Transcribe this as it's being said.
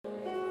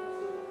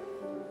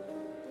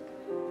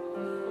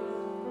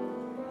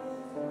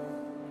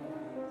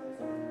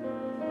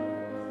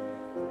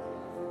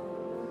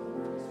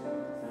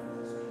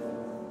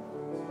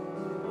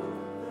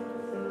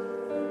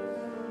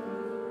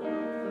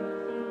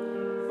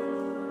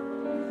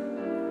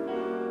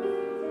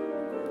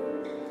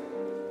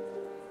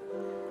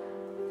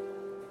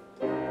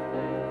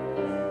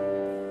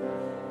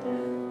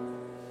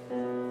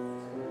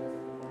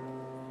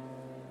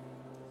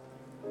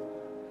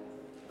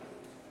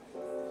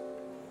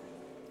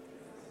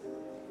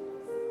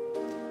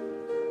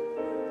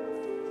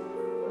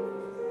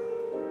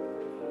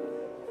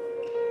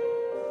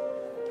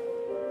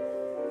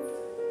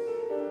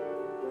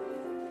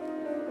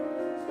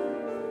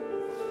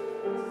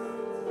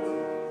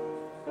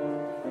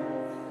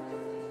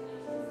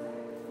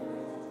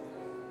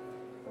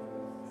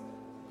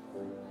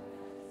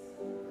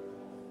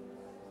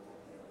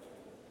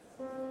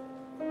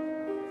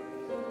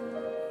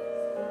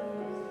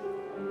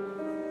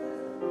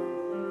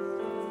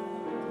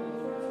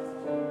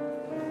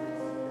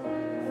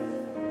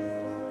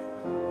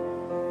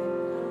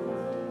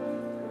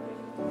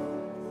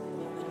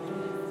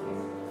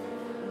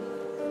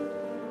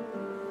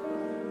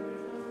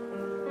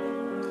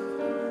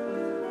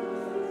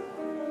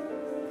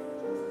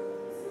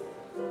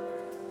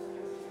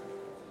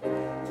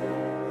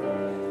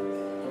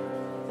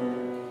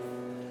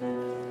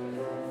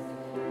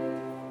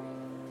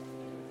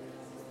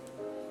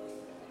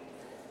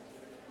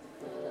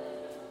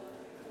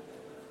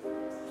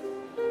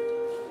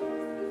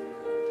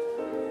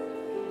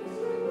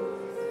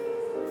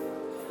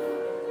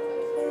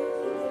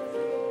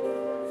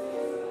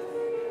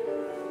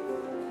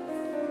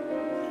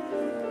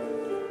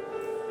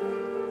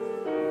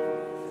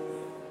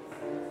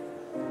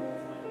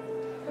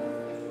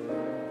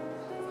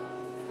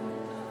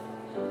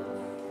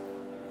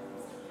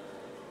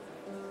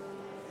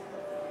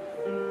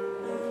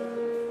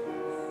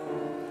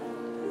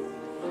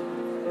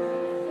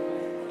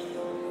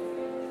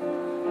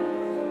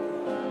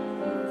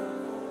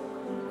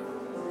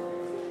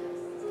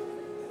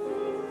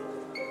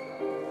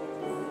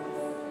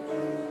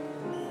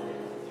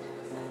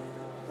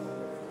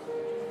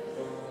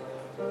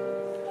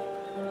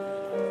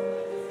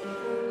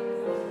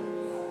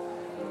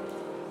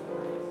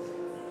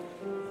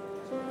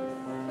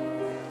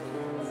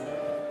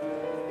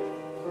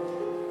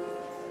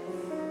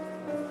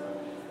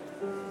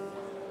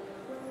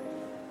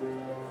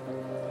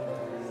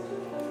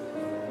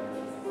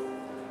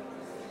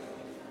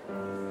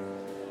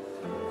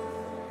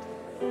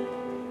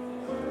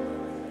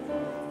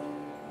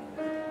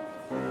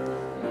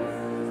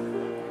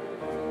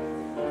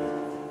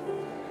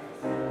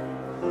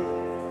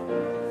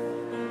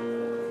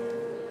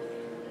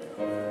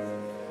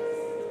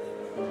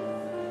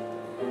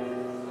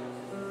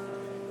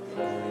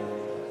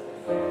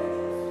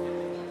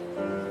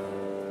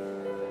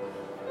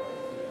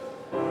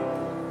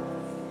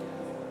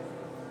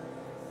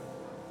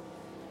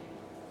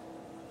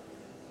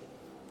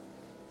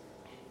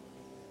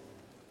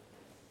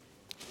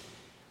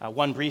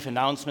One brief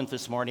announcement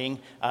this morning.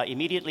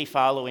 Immediately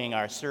following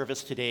our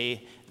service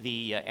today,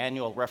 the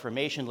annual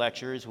Reformation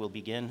lectures will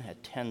begin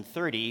at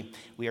 10:30.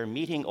 We are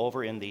meeting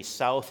over in the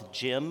South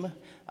Gym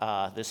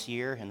this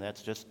year, and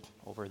that's just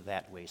over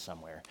that way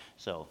somewhere.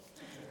 So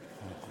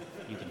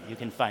you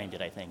can find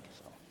it, I think.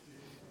 So.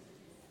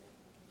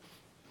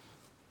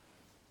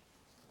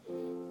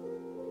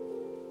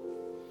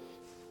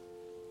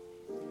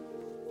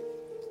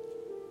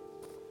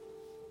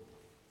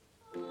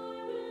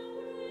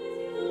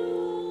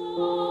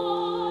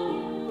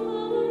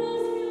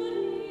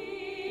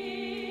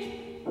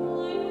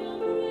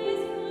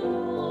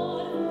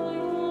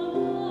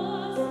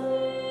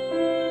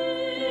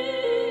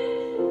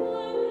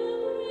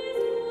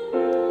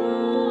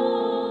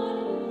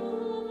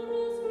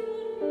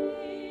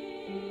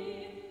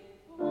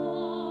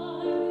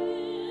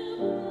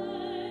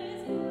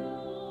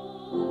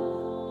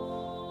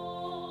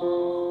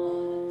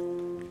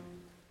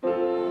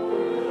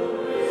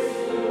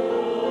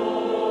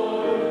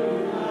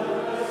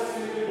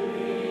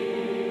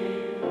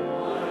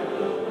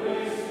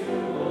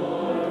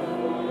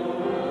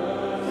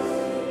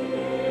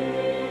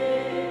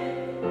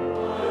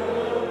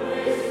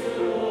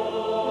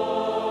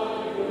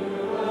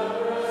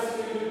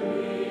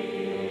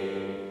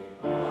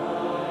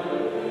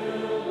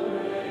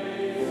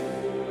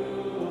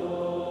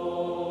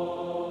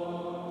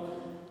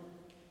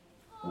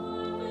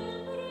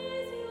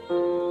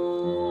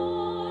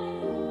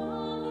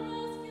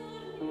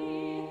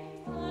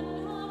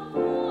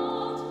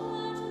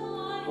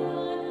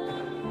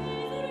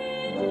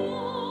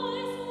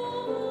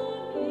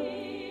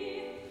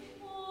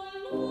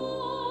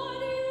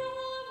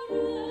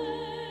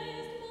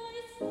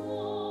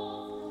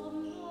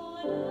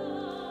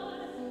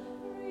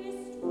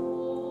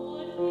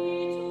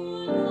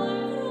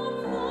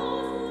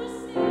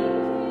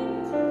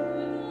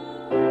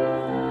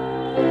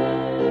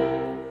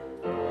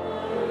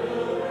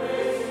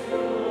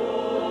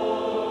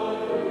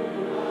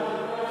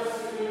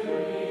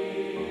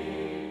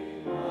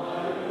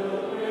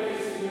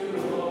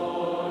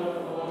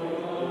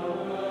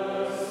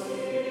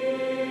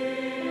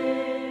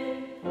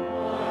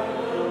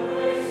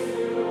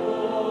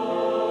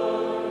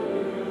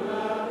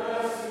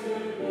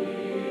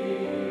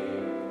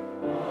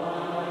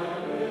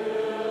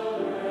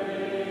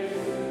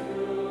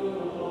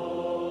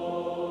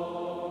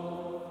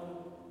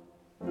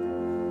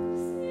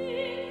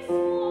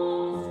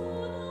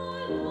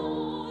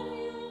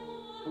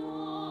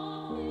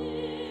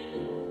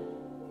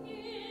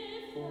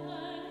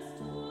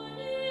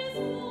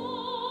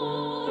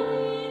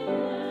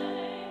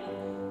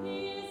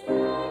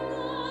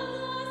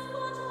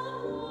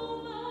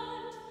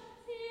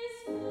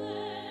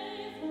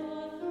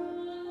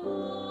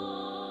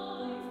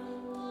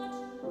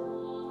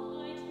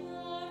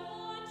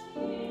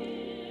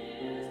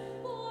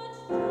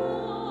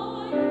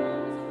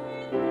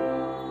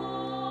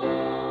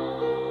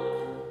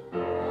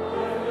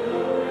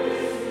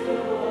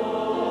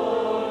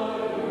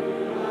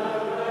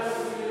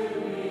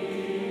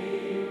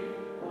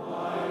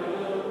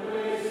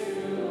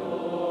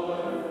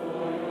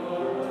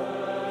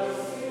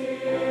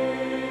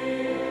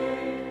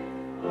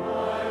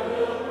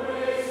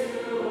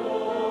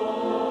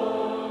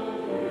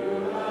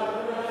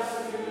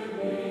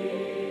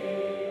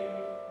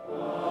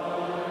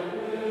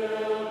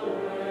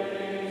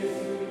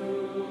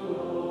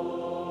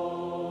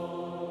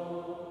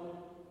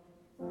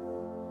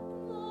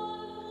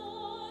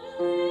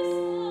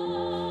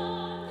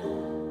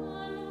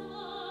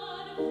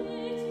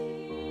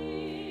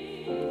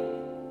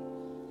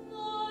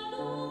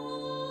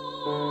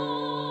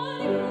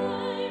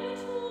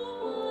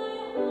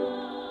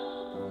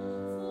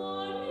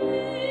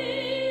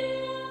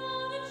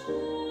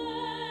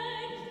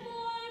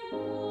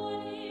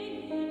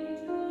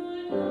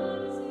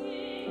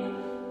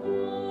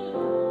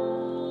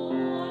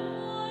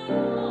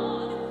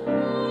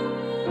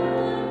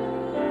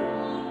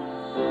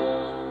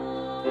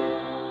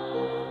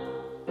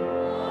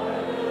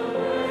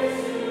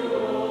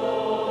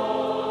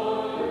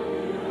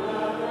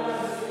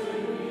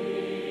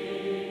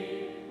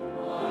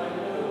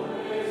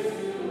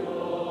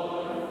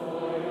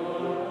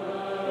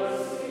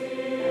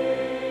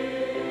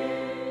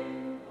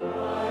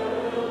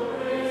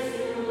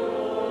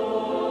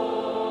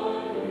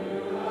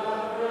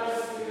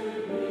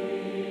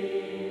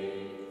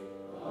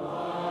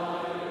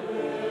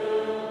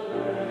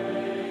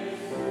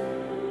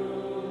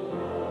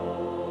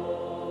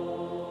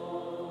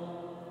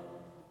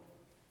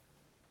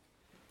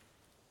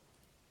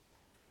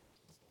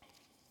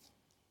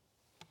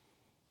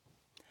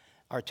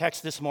 Our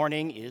text this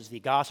morning is the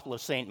Gospel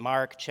of St.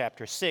 Mark,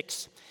 chapter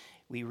 6.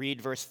 We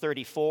read verse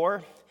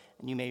 34,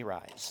 and you may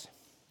rise.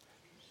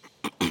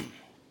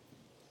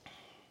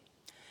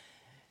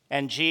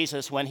 And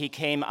Jesus, when he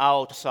came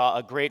out, saw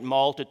a great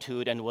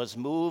multitude and was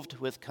moved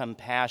with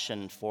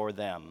compassion for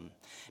them,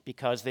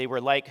 because they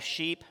were like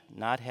sheep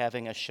not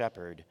having a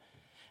shepherd.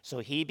 So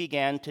he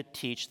began to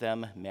teach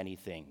them many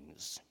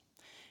things.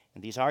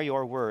 And these are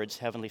your words,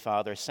 Heavenly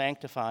Father.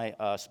 Sanctify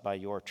us by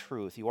your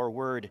truth. Your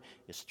word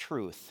is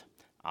truth.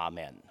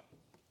 Amen.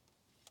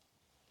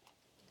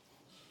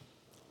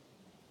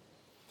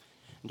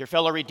 Dear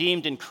fellow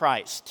redeemed in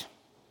Christ,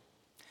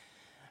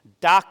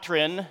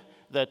 doctrine,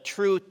 the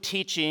true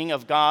teaching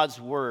of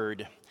God's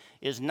word,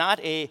 is not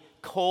a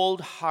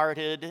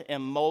cold-hearted,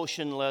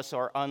 emotionless,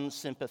 or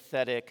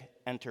unsympathetic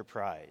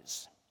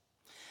enterprise.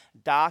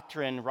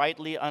 Doctrine,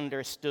 rightly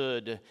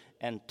understood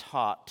and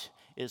taught,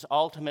 is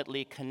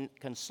ultimately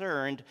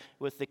concerned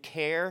with the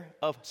care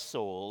of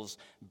souls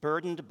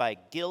burdened by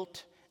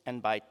guilt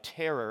and by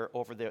terror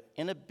over their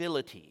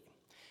inability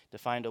to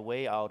find a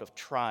way out of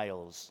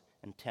trials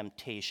and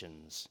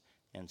temptations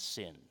and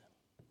sin.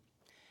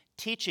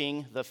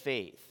 Teaching the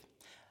faith,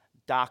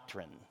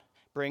 doctrine,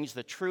 brings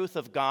the truth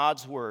of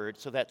God's word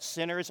so that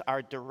sinners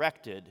are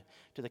directed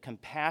to the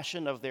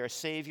compassion of their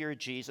Savior,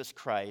 Jesus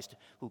Christ,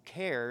 who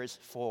cares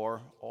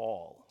for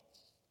all.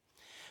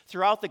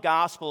 Throughout the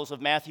Gospels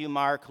of Matthew,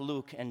 Mark,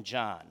 Luke, and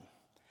John,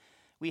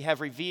 we have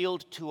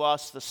revealed to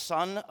us the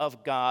Son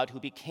of God who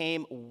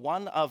became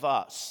one of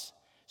us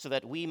so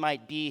that we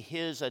might be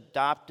his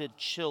adopted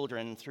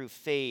children through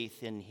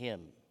faith in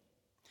him.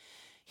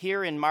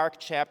 Here in Mark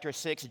chapter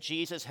 6,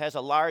 Jesus has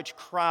a large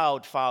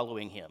crowd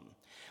following him.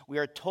 We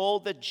are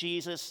told that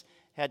Jesus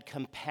had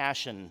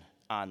compassion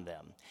on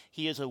them.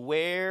 He is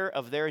aware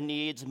of their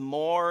needs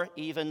more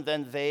even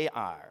than they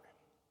are.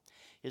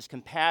 His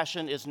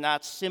compassion is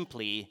not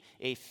simply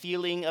a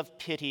feeling of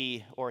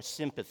pity or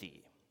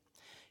sympathy.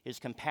 His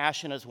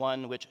compassion is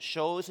one which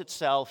shows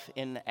itself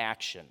in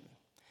action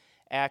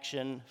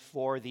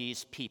for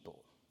these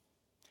people.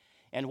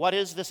 And what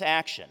is this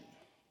action?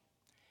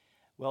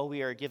 Well,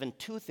 we are given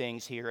two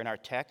things here in our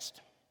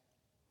text.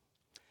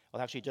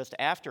 Well, actually, just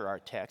after our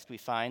text, we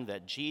find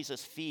that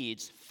Jesus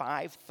feeds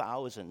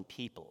 5,000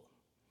 people,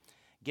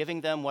 giving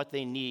them what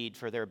they need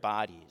for their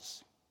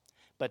bodies.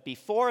 But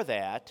before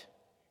that,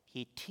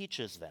 he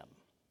teaches them.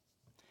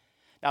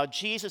 Now,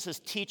 Jesus'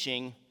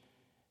 teaching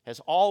has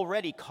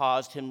already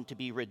caused him to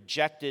be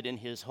rejected in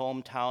his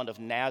hometown of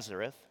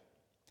Nazareth.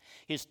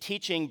 His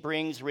teaching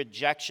brings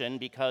rejection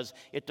because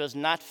it does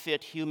not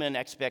fit human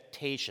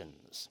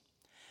expectations.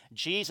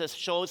 Jesus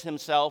shows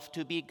himself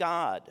to be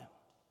God.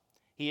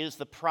 He is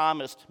the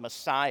promised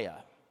Messiah.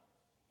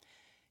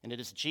 And it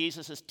is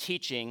Jesus'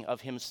 teaching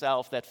of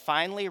himself that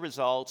finally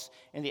results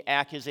in the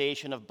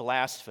accusation of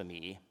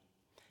blasphemy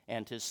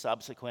and his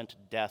subsequent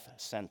death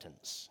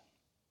sentence.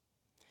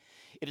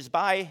 It is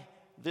by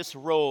this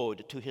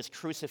road to his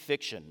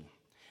crucifixion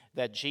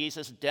that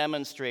Jesus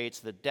demonstrates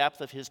the depth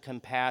of his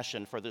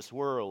compassion for this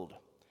world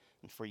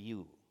and for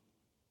you.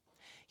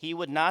 He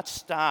would not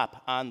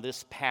stop on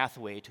this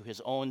pathway to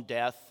his own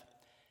death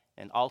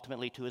and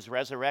ultimately to his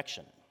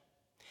resurrection.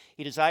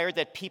 He desired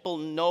that people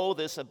know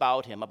this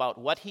about him, about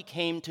what he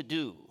came to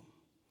do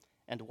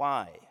and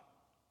why.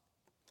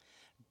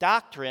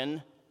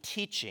 Doctrine,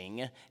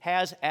 teaching,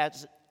 has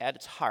at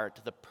its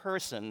heart the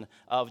person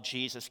of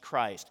Jesus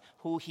Christ,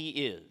 who he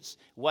is,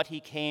 what he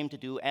came to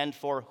do, and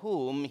for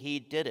whom he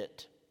did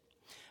it.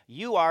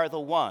 You are the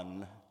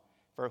one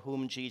for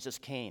whom Jesus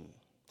came.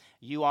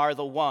 You are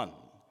the one,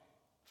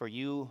 for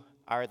you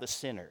are the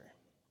sinner.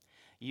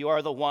 You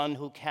are the one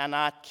who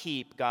cannot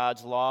keep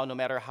God's law, no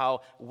matter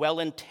how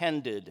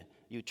well-intended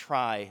you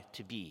try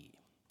to be.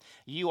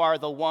 You are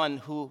the one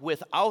who,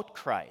 without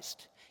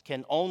Christ,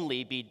 can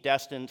only be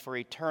destined for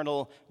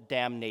eternal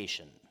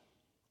damnation.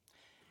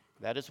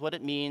 That is what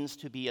it means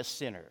to be a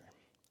sinner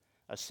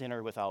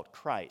without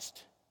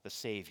Christ, the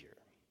Savior.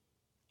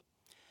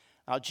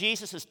 Now,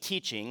 Jesus'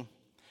 teaching,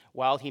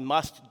 while he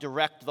must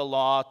direct the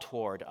law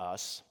toward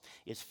us,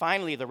 is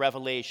finally the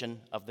revelation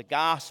of the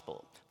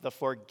gospel, the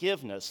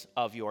forgiveness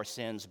of your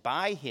sins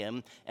by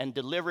him and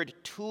delivered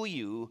to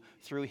you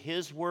through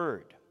his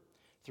word,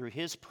 through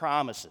his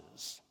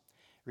promises,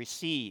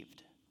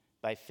 received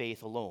by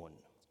faith alone.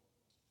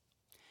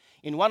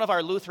 In one of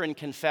our Lutheran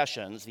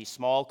confessions, the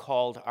small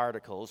called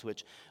articles,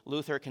 which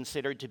Luther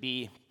considered to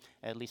be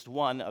at least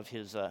one of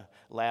his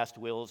last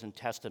wills and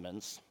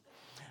testaments,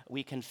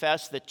 we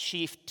confess the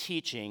chief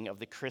teaching of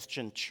the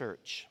Christian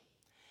church,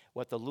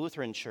 what the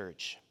Lutheran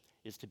church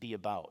is to be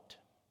about.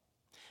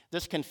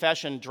 This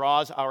confession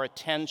draws our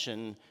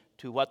attention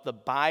to what the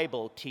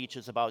Bible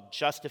teaches about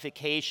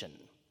justification,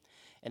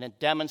 and it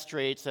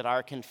demonstrates that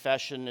our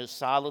confession is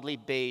solidly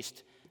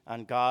based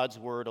on God's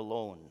word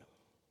alone.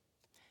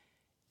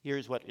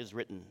 Here's what is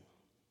written.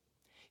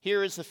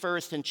 Here is the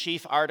first and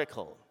chief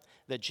article,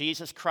 that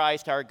Jesus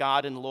Christ, our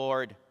God and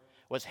Lord,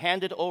 was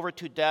handed over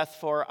to death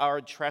for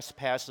our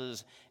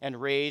trespasses and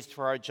raised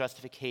for our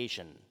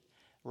justification.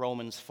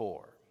 Romans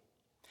 4.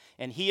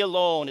 And he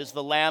alone is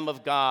the Lamb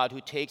of God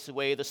who takes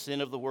away the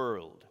sin of the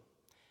world.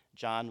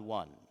 John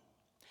 1.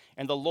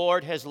 And the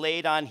Lord has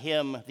laid on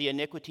him the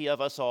iniquity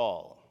of us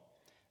all.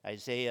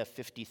 Isaiah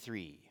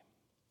 53.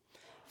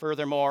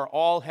 Furthermore,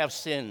 all have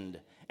sinned,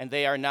 and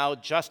they are now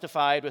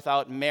justified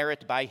without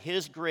merit by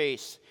his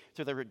grace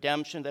through the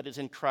redemption that is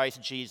in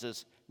Christ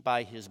Jesus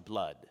by his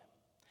blood.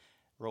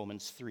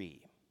 Romans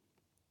 3.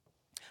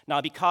 Now,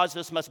 because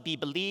this must be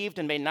believed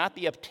and may not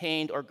be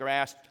obtained or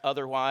grasped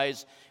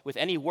otherwise with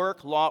any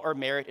work, law, or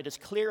merit, it is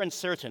clear and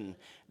certain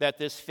that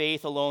this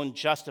faith alone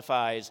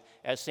justifies.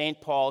 As St.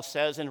 Paul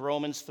says in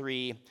Romans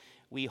 3,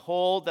 we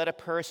hold that a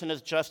person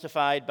is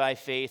justified by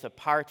faith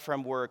apart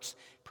from works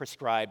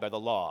prescribed by the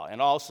law.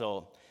 And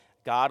also,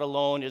 God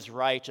alone is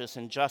righteous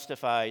and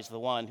justifies the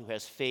one who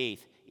has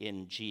faith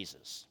in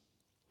Jesus.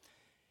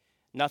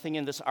 Nothing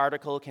in this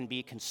article can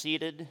be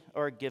conceded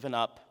or given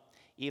up,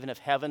 even if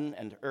heaven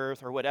and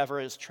earth or whatever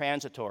is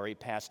transitory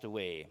passed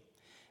away.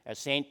 As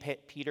St.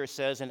 Peter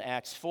says in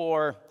Acts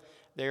 4,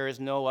 there is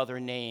no other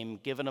name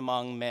given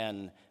among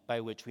men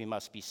by which we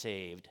must be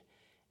saved,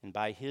 and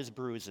by his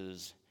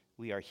bruises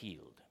we are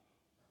healed.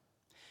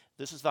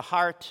 This is the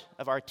heart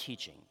of our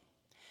teaching.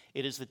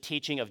 It is the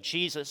teaching of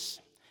Jesus,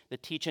 the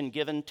teaching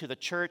given to the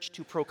church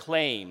to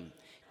proclaim,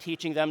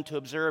 teaching them to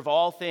observe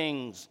all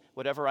things,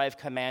 whatever I have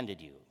commanded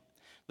you.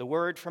 The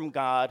word from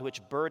God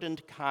which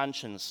burdened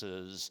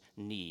consciences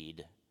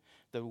need,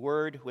 the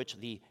word which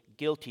the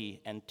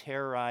guilty and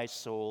terrorized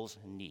souls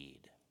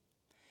need.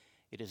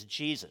 It is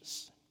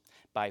Jesus,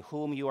 by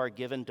whom you are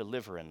given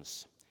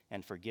deliverance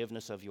and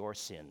forgiveness of your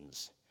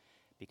sins,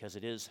 because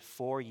it is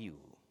for you.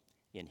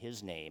 In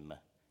his name,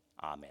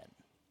 amen.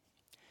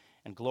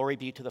 And glory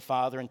be to the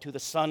Father, and to the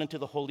Son, and to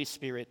the Holy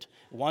Spirit,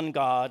 one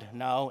God,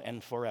 now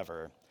and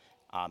forever.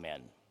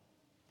 Amen.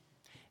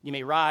 You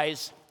may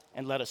rise,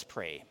 and let us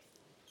pray.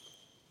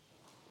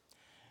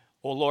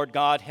 O Lord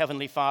God,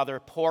 Heavenly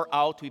Father, pour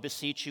out, we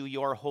beseech you,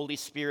 your Holy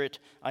Spirit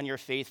on your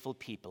faithful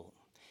people.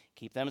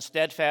 Keep them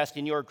steadfast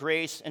in your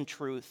grace and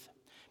truth.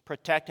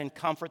 Protect and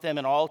comfort them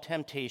in all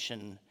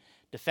temptation.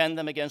 Defend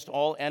them against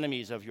all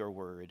enemies of your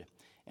word.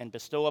 And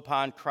bestow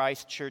upon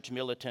Christ's church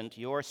militant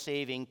your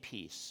saving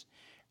peace.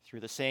 Through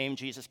the same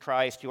Jesus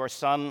Christ, your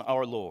Son,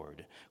 our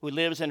Lord, who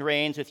lives and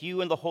reigns with you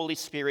in the Holy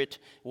Spirit,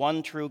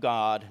 one true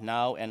God,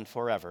 now and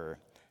forever.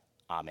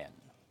 Amen.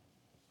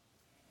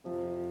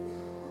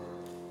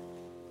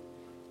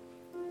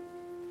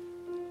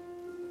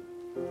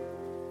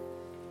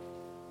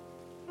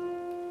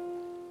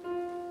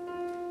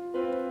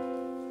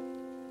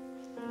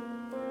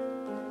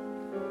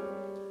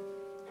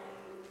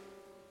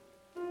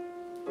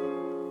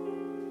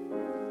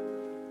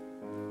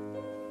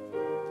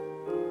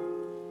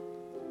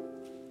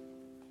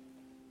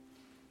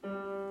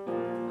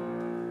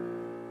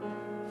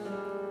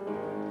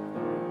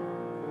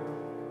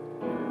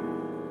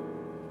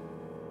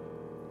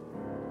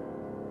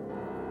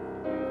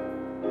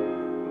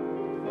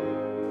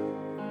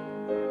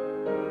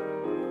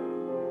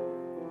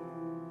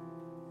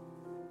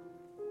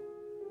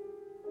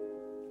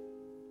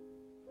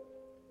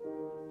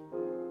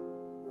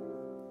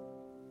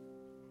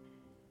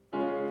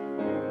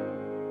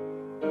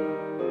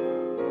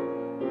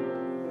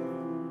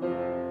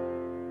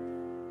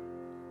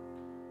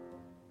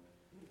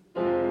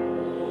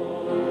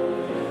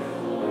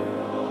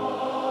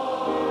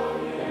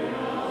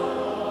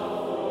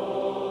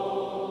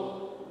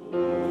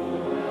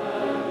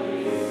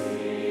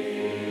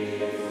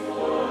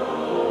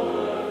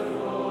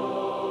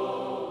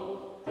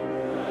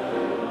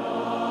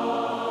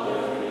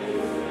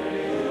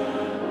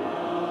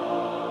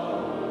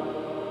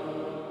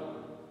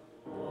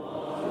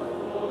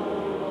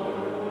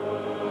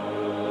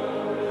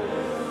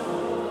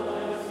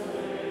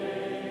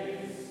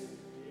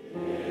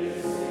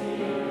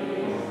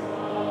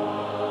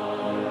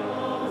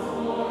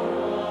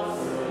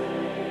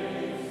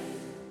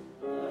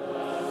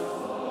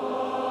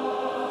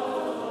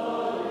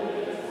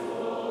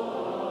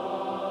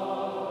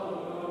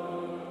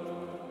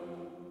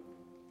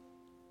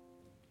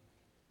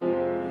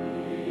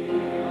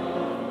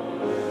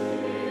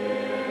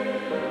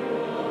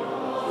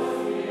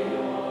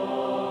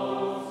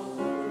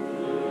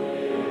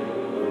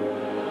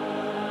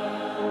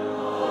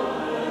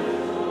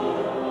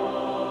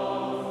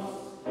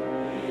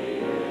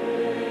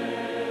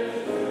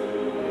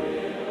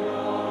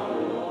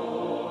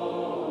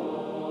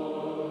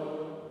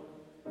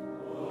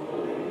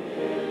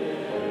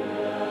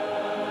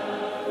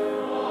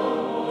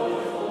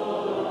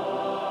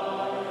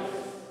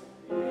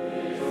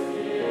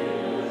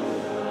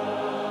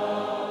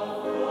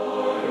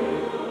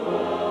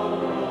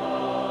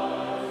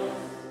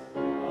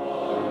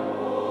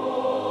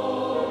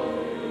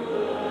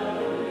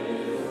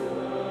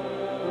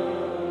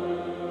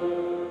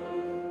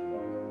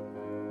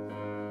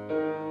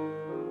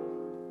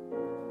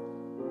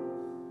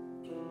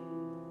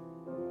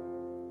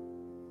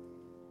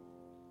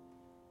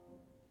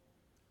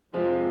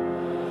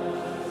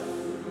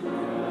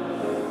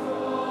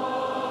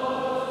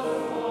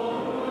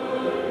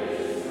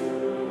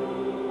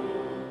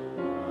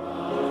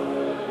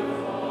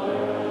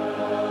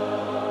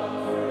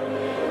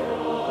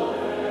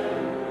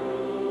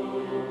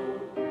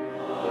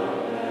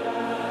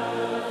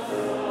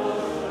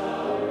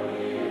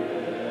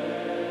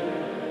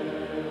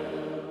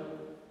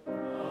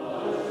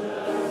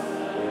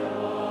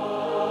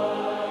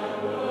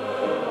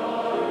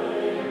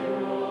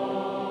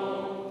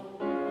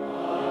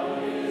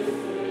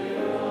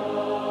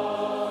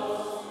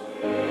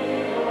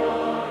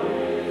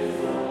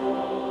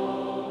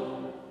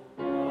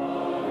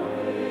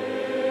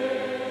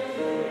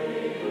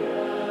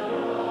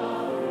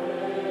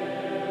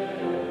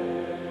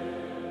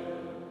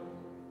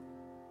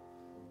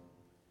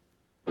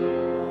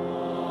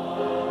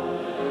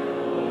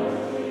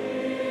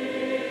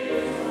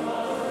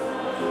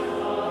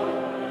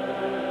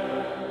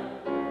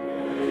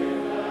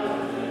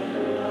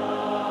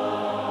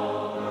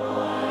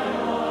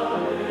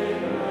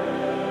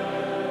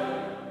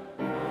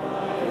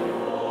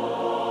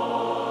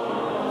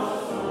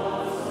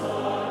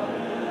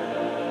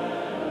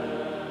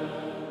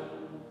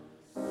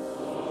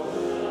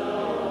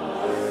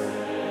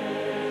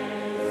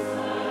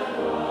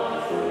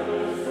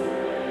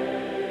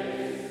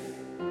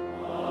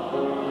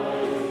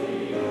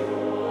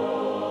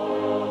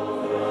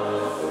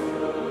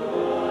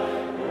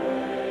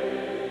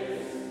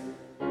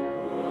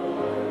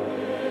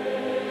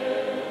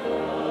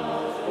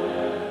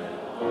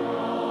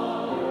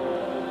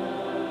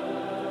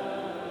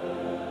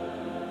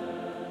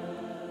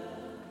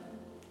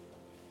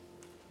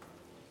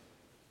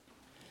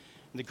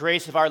 The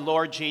grace of our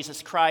Lord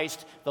Jesus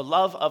Christ, the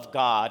love of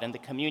God, and the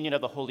communion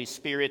of the Holy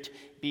Spirit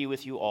be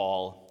with you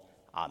all.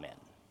 Amen.